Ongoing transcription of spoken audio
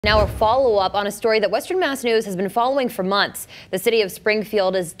Now a follow-up on a story that Western Mass News has been following for months. The city of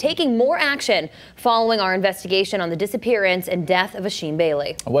Springfield is taking more action following our investigation on the disappearance and death of Achim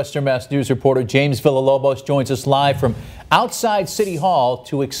Bailey. Western Mass News reporter James Villalobos joins us live from outside City Hall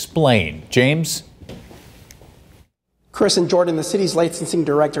to explain. James? Chris and Jordan, the city's licensing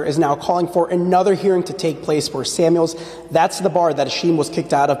director, is now calling for another hearing to take place for Samuels. That's the bar that Achim was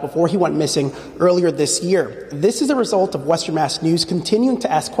kicked out of before he went missing earlier this year. This is a result of Western Mass News continuing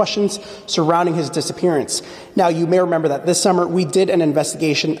to ask questions surrounding his disappearance. Now, you may remember that this summer we did an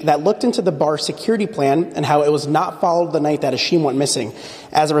investigation that looked into the bar's security plan and how it was not followed the night that Achim went missing.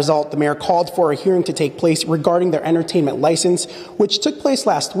 As a result, the mayor called for a hearing to take place regarding their entertainment license, which took place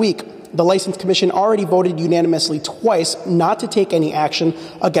last week. The License Commission already voted unanimously twice not to take any action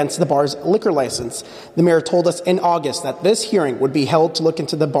against the bar's liquor license. The mayor told us in August that this hearing would be held to look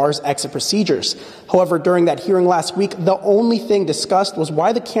into the bar's exit procedures. However, during that hearing last week, the only thing discussed was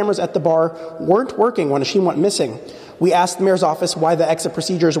why the cameras at the bar weren't working when Achim went missing. We asked the mayor's office why the exit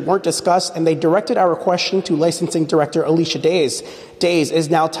procedures weren't discussed, and they directed our question to licensing director Alicia Days. Days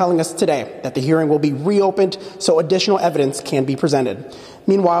is now telling us today that the hearing will be reopened so additional evidence can be presented.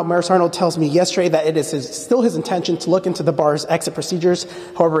 Meanwhile, Mayor Sarno tells me yesterday that it is still his intention to look into the bar's exit procedures.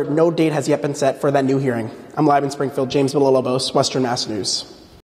 However, no date has yet been set for that new hearing. I'm live in Springfield. James Villalobos, Western Mass News.